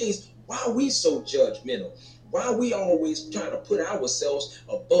being the case, why are we so judgmental? Why are we always trying to put ourselves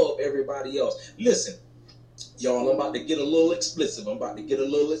above everybody else? Listen, y'all, I'm about to get a little explicit.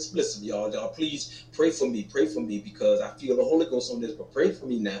 Y'all. Y'all, please pray for me. Pray for me because I feel the Holy Ghost on this. But pray for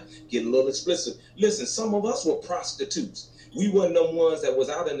me now. Get a little explicit. Listen, some of us were prostitutes. We weren't them ones that was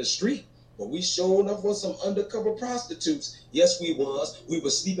out in the street, but we showed up with some undercover prostitutes. Yes, we was. We were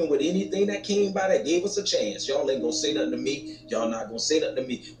sleeping with anything that came by that gave us a chance. Y'all ain't gonna say nothing to me. Y'all not gonna say nothing to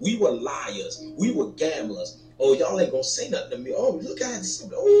me. We were liars. We were gamblers. Oh, y'all ain't gonna say nothing to me. Oh, look at this.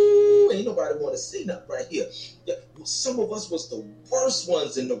 Oh, ain't nobody want to say nothing right here. some of us was the worst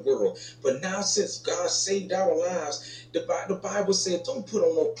ones in the world. But now since God saved our lives, the Bible said, don't put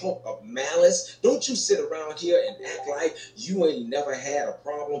on no cloak of malice. Don't you sit around here and act like you ain't never had a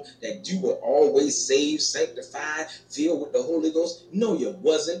problem, that you were always saved, sanctified, filled with the Holy Ghost. No, you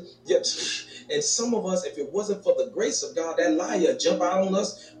wasn't. And some of us, if it wasn't for the grace of God, that liar jump out on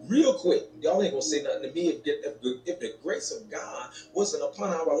us real quick. Y'all ain't gonna say nothing to me. If the grace of God wasn't upon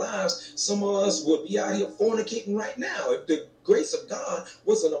our lives, some of us would be out here fornicating right now. If the grace of God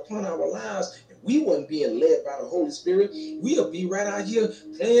wasn't upon our lives, and we wasn't being led by the Holy Spirit, we'll be right out here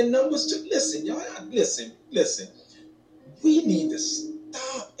playing numbers too. Listen, y'all, listen. We need to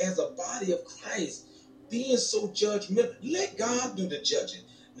stop as a body of Christ being so judgmental. Let God do the judging.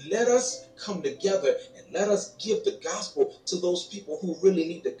 Let us come together and let us give the gospel to those people who really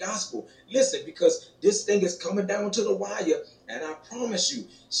need the gospel. Listen, because this thing is coming down to the wire, and I promise you,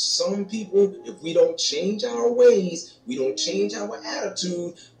 some people, if we don't change our ways, we don't change our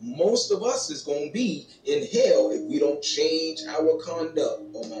attitude, most of us is going to be in hell if we don't change our conduct.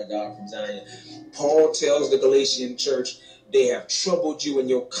 Oh my God, from Zion. Paul tells the Galatian church, they have troubled you and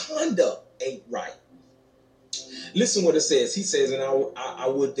your conduct ain't right. Listen what it says. He says, and I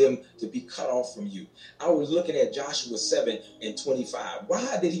would them to be cut off from you. I was looking at Joshua 7:25.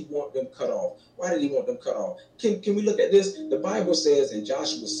 Why did he want them cut off? Why did he want them cut off? Can we look at this? The Bible says in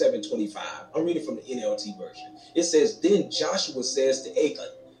Joshua 7:25, I'm reading from the NLT version. It says, then Joshua says to Achan.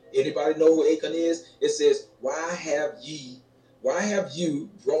 Anybody know who Achan is? It says, why have you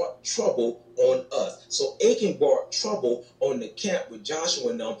brought trouble on us? So Achan brought trouble on the camp with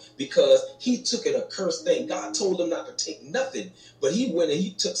Joshua and them because he took an accursed thing. God told him not to take nothing, but he went and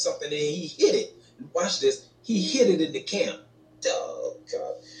he took something and he hid it. Watch this. He hid it in the camp. Oh,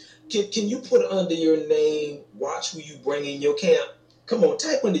 God. Can you put under your name, watch who you bring in your camp? Come on,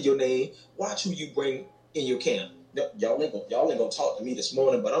 type under your name, watch who you bring in your camp. Y'all ain't gonna talk to me this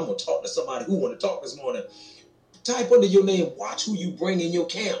morning, but I'm gonna talk to somebody who want to talk this morning. Type under your name, watch who you bring in your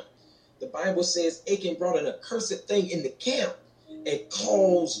camp. The Bible says Achan brought an accursed thing in the camp and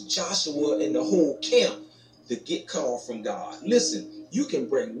caused Joshua and the whole camp to get cut off from God. Listen, you can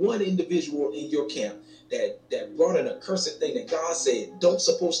bring one individual in your camp that brought an accursed thing that God said don't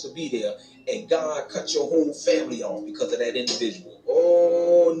supposed to be there, and God cut your whole family off because of that individual.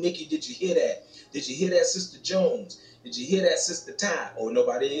 Oh, Nikki, did you hear that? Did you hear that, Sister Jones? Did you hear that, Sister Ty? Oh,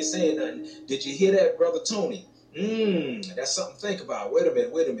 nobody ain't saying nothing. Did you hear that, Brother Tony? That's something to think about. Wait a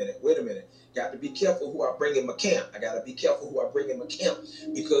minute. Got to be careful who I bring in my camp. I got to be careful who I bring in my camp,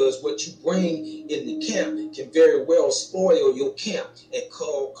 because what you bring in the camp can very well spoil your camp and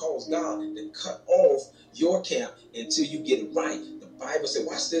cause God to cut off your camp until you get it right. The Bible says,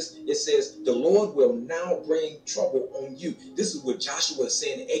 watch this. It says, the Lord will now bring trouble on you. This is what Joshua is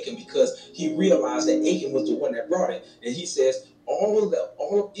saying to Achan, because he realized that Achan was the one that brought it. And he says, all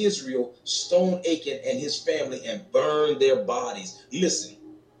of Israel stoned Achan and his family and burned their bodies. Listen,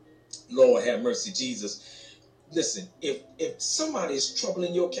 Lord have mercy, Jesus. Listen, if somebody is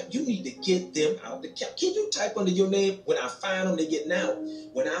troubling your camp, you need to get them out the camp. Can you type under your name, when I find them, they getting out?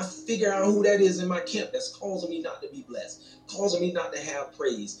 When I figure out who that is in my camp that's causing me not to be blessed, causing me not to have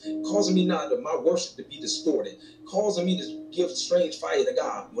praise, causing me not to, my worship to be distorted, causing me to give strange fire to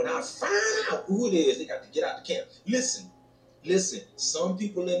God. When I find out who it is, they got to get out the camp. Listen, some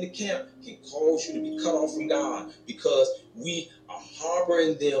people in the camp can cause you to be cut off from God because we are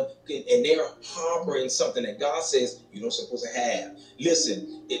harboring them, and they're harboring something that God says you're not supposed to have.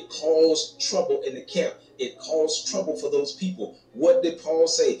 Listen, it caused trouble in the camp. It caused trouble for those people. What did Paul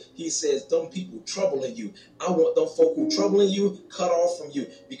say? He says, them people troubling you, I want them folk who troubling you cut off from you,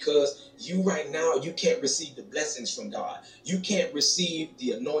 because you right now, you can't receive the blessings from God. You can't receive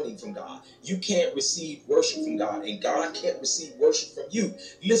the anointing from God. You can't receive worship from God, and God can't receive worship from you.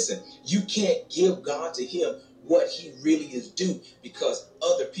 Listen, you can't give God to him what he really is due, because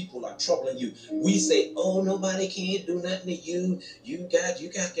other people are troubling you. We say, oh, nobody can do nothing to you. You got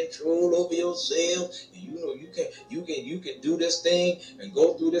control over yourself. You know, you can do this thing and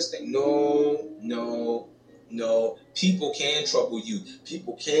go through this thing. No. People can trouble you.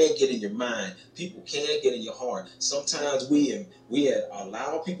 People can get in your mind. People can get in your heart. Sometimes we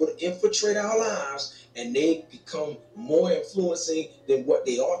allow people to infiltrate our lives, and they become more influencing than what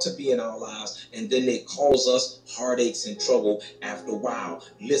they ought to be in our lives, and then they cause us heartaches and trouble after a while.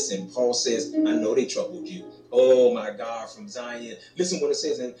 Listen, Paul says, I know they troubled you. Oh my God, from Zion. Listen what it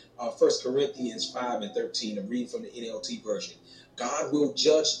says in 1 Corinthians 5:13. I'm reading from the NLT version. God will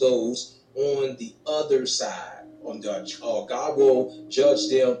judge those on the other side. God will judge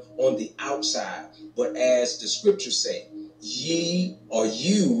them on the outside. But as the scriptures say,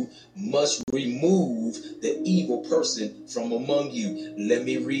 you must remove the evil person from among you. Let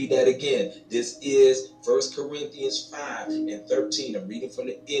me read that again. This is 1 Corinthians 5:13. I'm reading from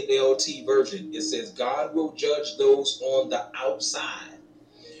the NLT version. It says, God will judge those on the outside.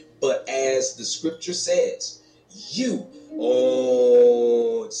 But as the scripture says,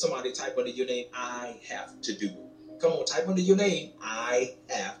 somebody type under your name, I have to do it. Come on, type under your name, I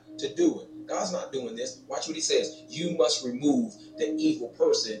have to do it. God's not doing this. Watch what he says. You must remove the evil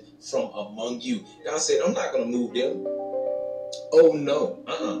person from among you. God said, I'm not going to move them. Oh, no.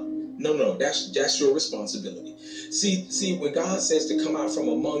 No. That's your responsibility. See, when God says to come out from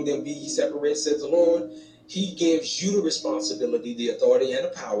among them, be ye separate, says the Lord, he gives you the responsibility, the authority, and the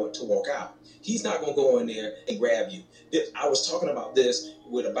power to walk out. He's not going to go in there and grab you. I was talking about this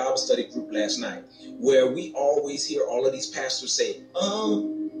with a Bible study group last night, where we always hear all of these pastors say,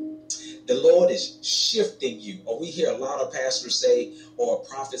 the Lord is shifting you. Or we hear a lot of pastors say, or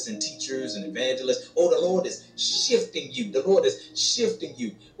prophets and teachers and evangelists, the Lord is shifting you. The Lord is shifting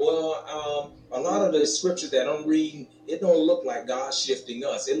you. Well, a lot of the scriptures that I'm reading, it don't look like God's shifting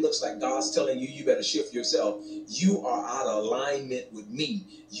us. It looks like God's telling you, you better shift yourself. You are out of alignment with me.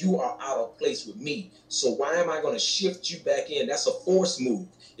 You are out of place with me. So why am I going to shift you back in? That's a force move.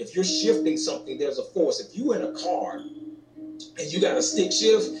 If you're shifting something, there's a force. If you're in a car and you got a stick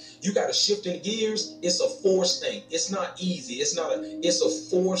shift, you got to shift in gears. It's a force thing. It's not easy. It's a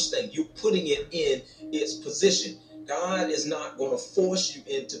force thing. You're putting it in its position. God is not going to force you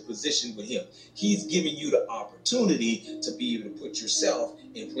into position with him. He's giving you the opportunity to be able to put yourself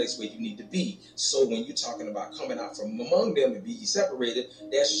in a place where you need to be. So when you're talking about coming out from among them and be separated,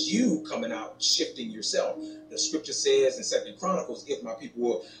 that's you coming out, shifting yourself. The scripture says in 2 Chronicles, if my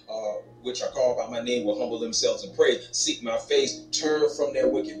people which are called by my name will humble themselves and pray, seek my face, turn from their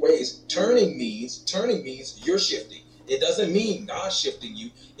wicked ways. Turning means you're shifting. It doesn't mean God's shifting you.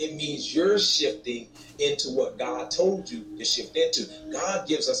 It means you're shifting into what God told you to shift into. God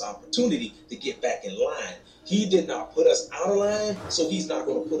gives us opportunity to get back in line. He did not put us out of line, so he's not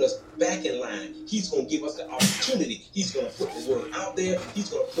going to put us back in line. He's going to give us the opportunity. He's going to put the word out there. He's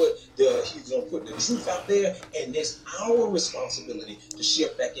going to put the truth out there, and it's our responsibility to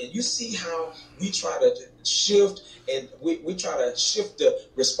shift back in. You see how we try to shift, and we try to shift the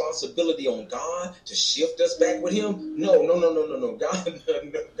responsibility on God to shift us back with him? No.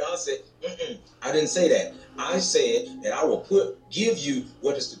 God said, I didn't say that. I said that I will give you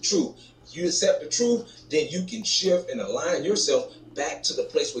what is the truth. You accept the truth, then you can shift and align yourself back to the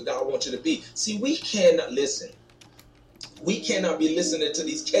place where God wants you to be. See, we cannot listen. We cannot be listening to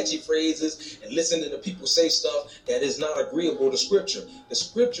these catchy phrases and listening to people say stuff that is not agreeable to Scripture. The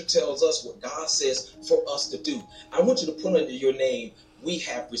Scripture tells us what God says for us to do. I want you to put under your name, we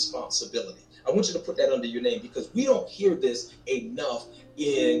have responsibility. I want you to put that under your name, because we don't hear this enough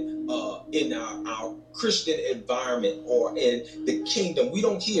in our Christian environment or in the kingdom. We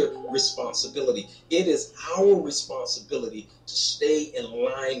don't hear responsibility. It is our responsibility to stay in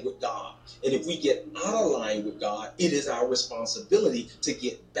line with God. And if we get out of line with God, it is our responsibility to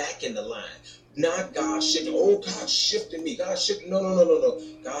get back in the line. Not God shifting. Oh, God's shifting me. God's shifting. No.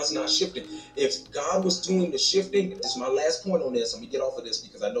 God's not shifting. If God was doing the shifting, this is my last point on this. Let me get off of this,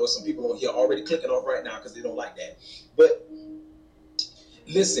 because I know some people on here already clicking off right now because they don't like that. But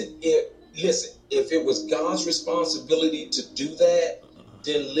listen, if it was God's responsibility to do that,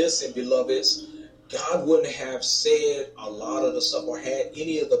 then listen, beloveds, God wouldn't have said a lot of the stuff or had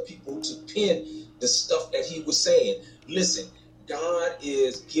any of the people to pen the stuff that he was saying. Listen, God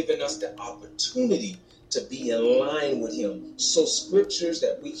is giving us the opportunity to be in line with him. So scriptures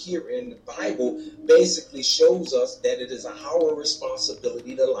that we hear in the Bible basically shows us that it is our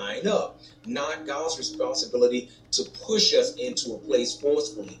responsibility to line up, not God's responsibility to push us into a place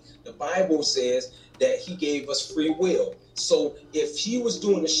forcefully. The Bible says that he gave us free will. So if he was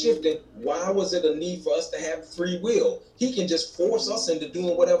doing the shifting, why was it a need for us to have free will? He can just force us into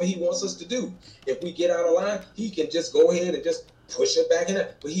doing whatever he wants us to do. If we get out of line, he can just go ahead and just push it back in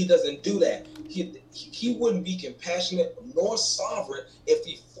there. But he doesn't do that. He wouldn't be compassionate nor sovereign if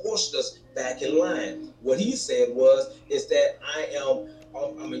he forced us back in line. What he said is that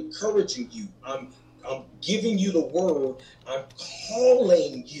I'm encouraging you. I'm giving you the word. I'm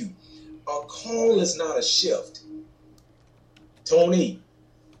calling you. A call is not a shift. Tony,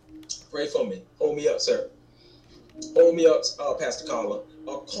 pray for me. Hold me up, sir. Hold me up, Pastor Collar.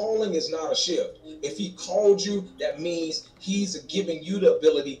 A calling is not a shift. If he called you, that means he's giving you the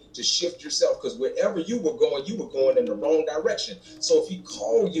ability to shift yourself, because wherever you were going in the wrong direction. So if he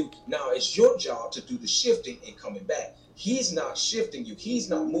called you, now it's your job to do the shifting and coming back. He's not shifting you. He's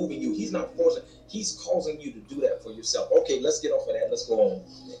not moving you. He's not forcing. He's causing you to do that for yourself. Okay, let's get off of that. Let's go on,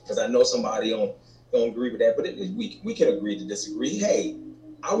 because I know somebody don't agree with that, but we can agree to disagree. Hey,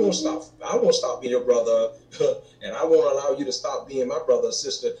 I won't stop. I won't stop being your brother, and I won't allow you to stop being my brother or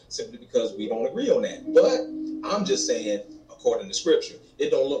sister simply because we don't agree on that. But I'm just saying, according to Scripture,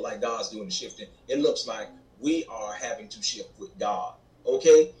 it don't look like God's doing the shifting. It looks like we are having to shift with God.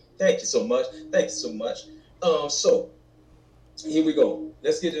 Okay. Thank you so much. Thank you so much. So here we go.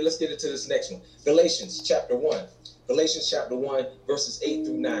 Let's get into this next one. Galatians chapter 1. Galatians chapter 1, verses 8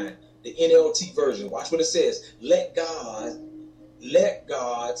 through 9. The NLT version. Watch what it says. Let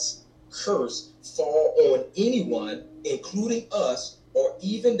God's curse fall on anyone, including us, or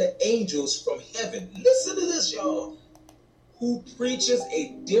even the angels from heaven. Listen to this, y'all. Who preaches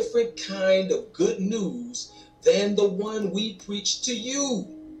a different kind of good news than the one we preach to you.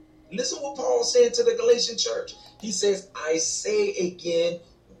 Listen what Paul said to the Galatian church. He says, I say again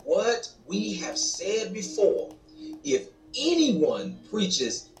what we have said before. If anyone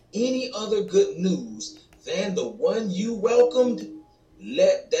preaches any other good news than the one you welcomed,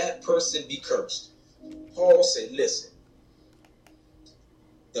 let that person be cursed. Paul said, listen,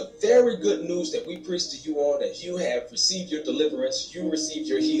 the very good news that we preach to you all, that you have received your deliverance, you received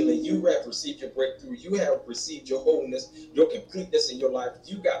your healing, you have received your breakthrough, you have received your wholeness, your completeness in your life,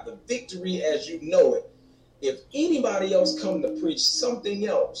 you got the victory as you know it. If anybody else come to preach something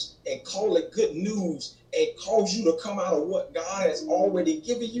else and call it good news and cause you to come out of what God has already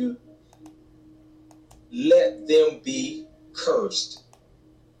given you, let them be cursed.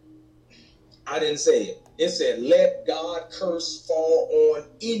 I didn't say it. It said, let God curse fall on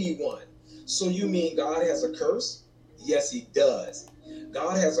anyone. So you mean God has a curse? Yes, he does.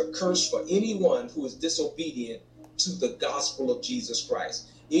 God has a curse for anyone who is disobedient to the gospel of Jesus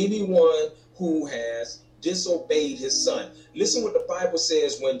Christ. Anyone who has disobeyed his son. Listen what the Bible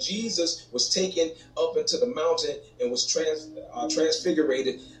says when Jesus was taken up into the mountain and was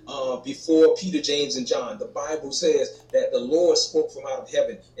transfigurated before Peter, James, and John. The Bible says that the Lord spoke from out of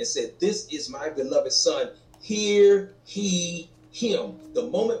heaven and said, this is my beloved son. Hear he him. The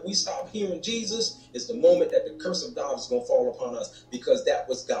moment we stop hearing Jesus is the moment that the curse of God is going to fall upon us, because that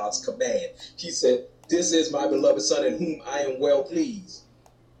was God's command. He said, this is my beloved son in whom I am well pleased.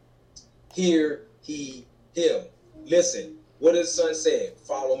 Hear he him. Listen, what did the son say?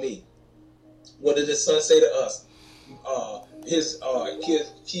 Follow me. What did the son say to us? His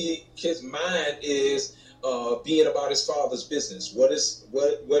mind is being about his father's business. What is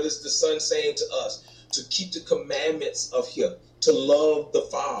the son saying to us? To keep the commandments of him, to love the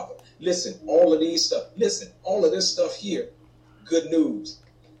Father. Listen, all of this stuff here, good news.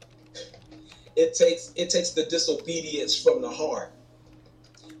 It takes the disobedience from the heart,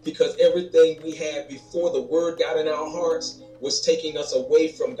 because everything we had before the word got in our hearts was taking us away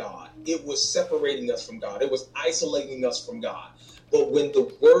from God. It was separating us from God. It was isolating us from God. But when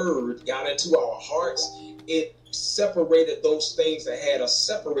the word got into our hearts, it separated those things that had us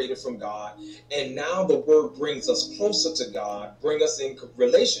separated from God. And now the word brings us closer to God, bring us in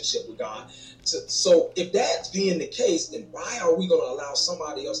relationship with God. So if that's being the case, then why are we going to allow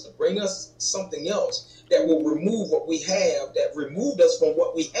somebody else to bring us something else that will remove what we have, that removed us from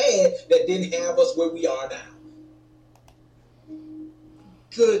what we had, that didn't have us where we are now?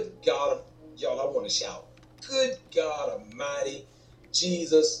 Good God, y'all, I want to shout. Good God Almighty,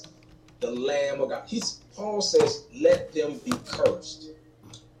 Jesus, the Lamb of God. Paul says, let them be cursed.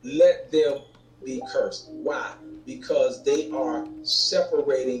 Let them be cursed. Why? Because they are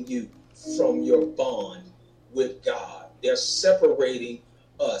separating you from your bond with God. They're separating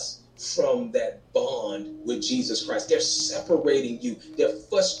us from that bond with Jesus Christ. They're separating you. They're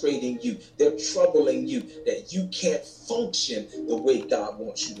frustrating you. They're troubling you, that you can't function the way God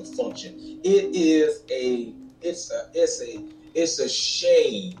wants you to function. It's a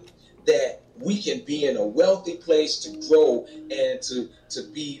shame that we can be in a wealthy place to grow and to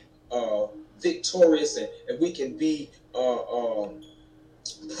be victorious, and we can be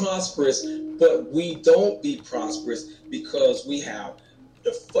prosperous, but we don't be prosperous because we have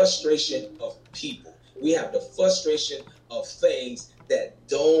the frustration of people. We have the frustration of things that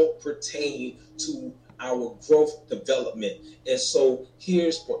don't pertain to our growth development. And so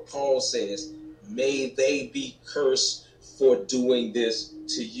here's what Paul says: may they be cursed for doing this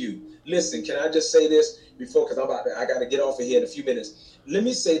to you. Listen, can I just say this before, because I got to get off of here in a few minutes. Let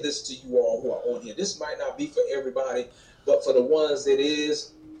me say this to you all who are on here. This might not be for everybody, but for the ones that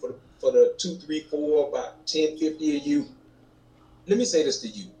is, for the 2, 3, 4, about 10, 50 of you, let me say this to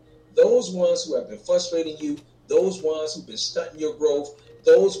you. Those ones who have been frustrating you, those ones who've been stunting your growth,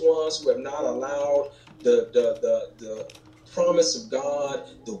 those ones who have not allowed the promise of God,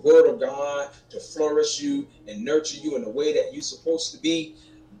 the word of God to flourish you and nurture you in the way that you're supposed to be,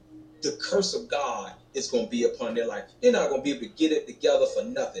 the curse of God is going to be upon their life. They're not going to be able to get it together for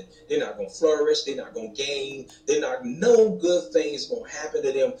nothing. They're not going to flourish. They're not going to gain. No good things going to happen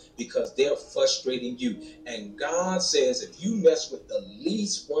to them because they're frustrating you. And God says, if you mess with the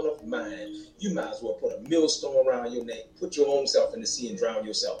least one of mine, you might as well put a millstone around your neck, put your own self in the sea and drown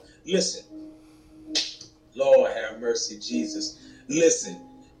yourself. Listen, Lord have mercy, Jesus. Listen,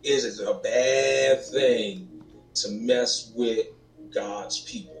 it is a bad thing to mess with God's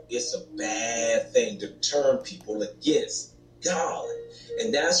people. It's a bad thing to turn people against God.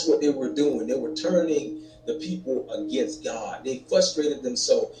 And that's what they were doing. They were turning the people against God. They frustrated them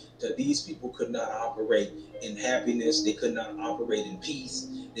so that these people could not operate in happiness. They could not operate in peace.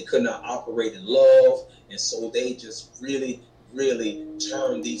 They could not operate in love. And so they just really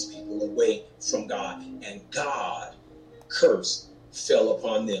turned these people away from God. And God curse fell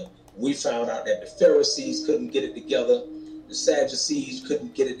upon them. We found out that the Pharisees couldn't get it together. The Sadducees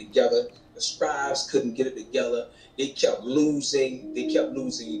couldn't get it together. The scribes couldn't get it together. They kept losing.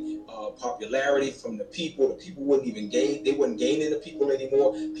 Popularity from the people. The people wouldn't even gain. They weren't gaining the people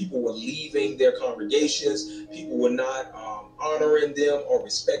anymore. People were leaving their congregations. People were not honoring them or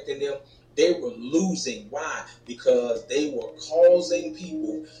respecting them. They were losing. Why? Because they were causing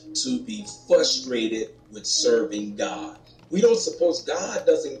people to be frustrated with serving God. We don't suppose God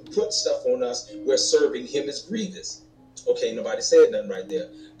doesn't put stuff on us where serving him is grievous. Okay, nobody said nothing right there.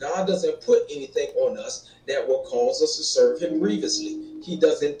 God doesn't put anything on us that will cause us to serve him grievously. He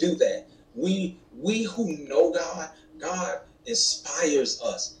doesn't do that. We who know God inspires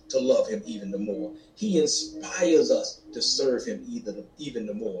us to love him even the more. He inspires us to serve him even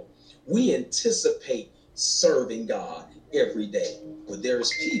the more. We anticipate serving God every day. But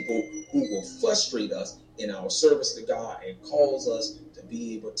there's people who will frustrate us in our service to God and cause us to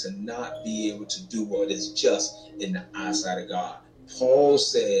be able to not be able to do what is just in the eyesight of God. Paul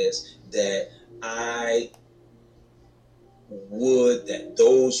says that I would that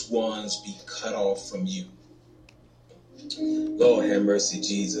those ones be cut off from you. Lord have mercy,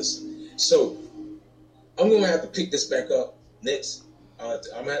 Jesus. So I'm going to have to pick this back up next. I'm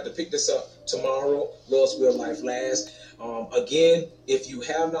going to have to pick this up tomorrow. Lord's will, life lasts. Again, if you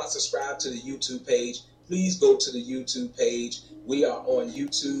have not subscribed to the YouTube page, please go to the YouTube page. We are on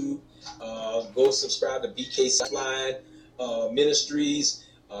YouTube. Go subscribe to BK Lifeline Ministries,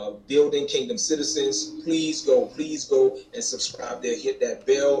 Building Kingdom Citizens. Please go and subscribe there. Hit that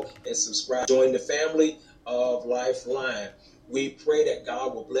bell and subscribe. Join the family of Lifeline. We pray that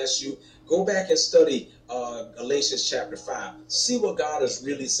God will bless you. Go back and study Galatians chapter 5. See what God is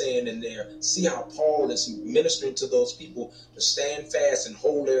really saying in there. See how Paul is ministering to those people to stand fast and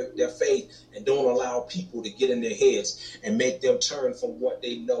hold their faith and don't allow people to get in their heads and make them turn from what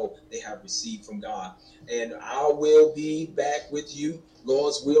they know they have received from God. And I will be back with you.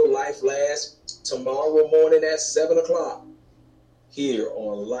 Lord's will, life lasts, tomorrow morning at 7 o'clock here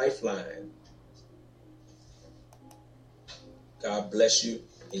on Lifeline. God bless you,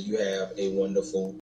 and you have a wonderful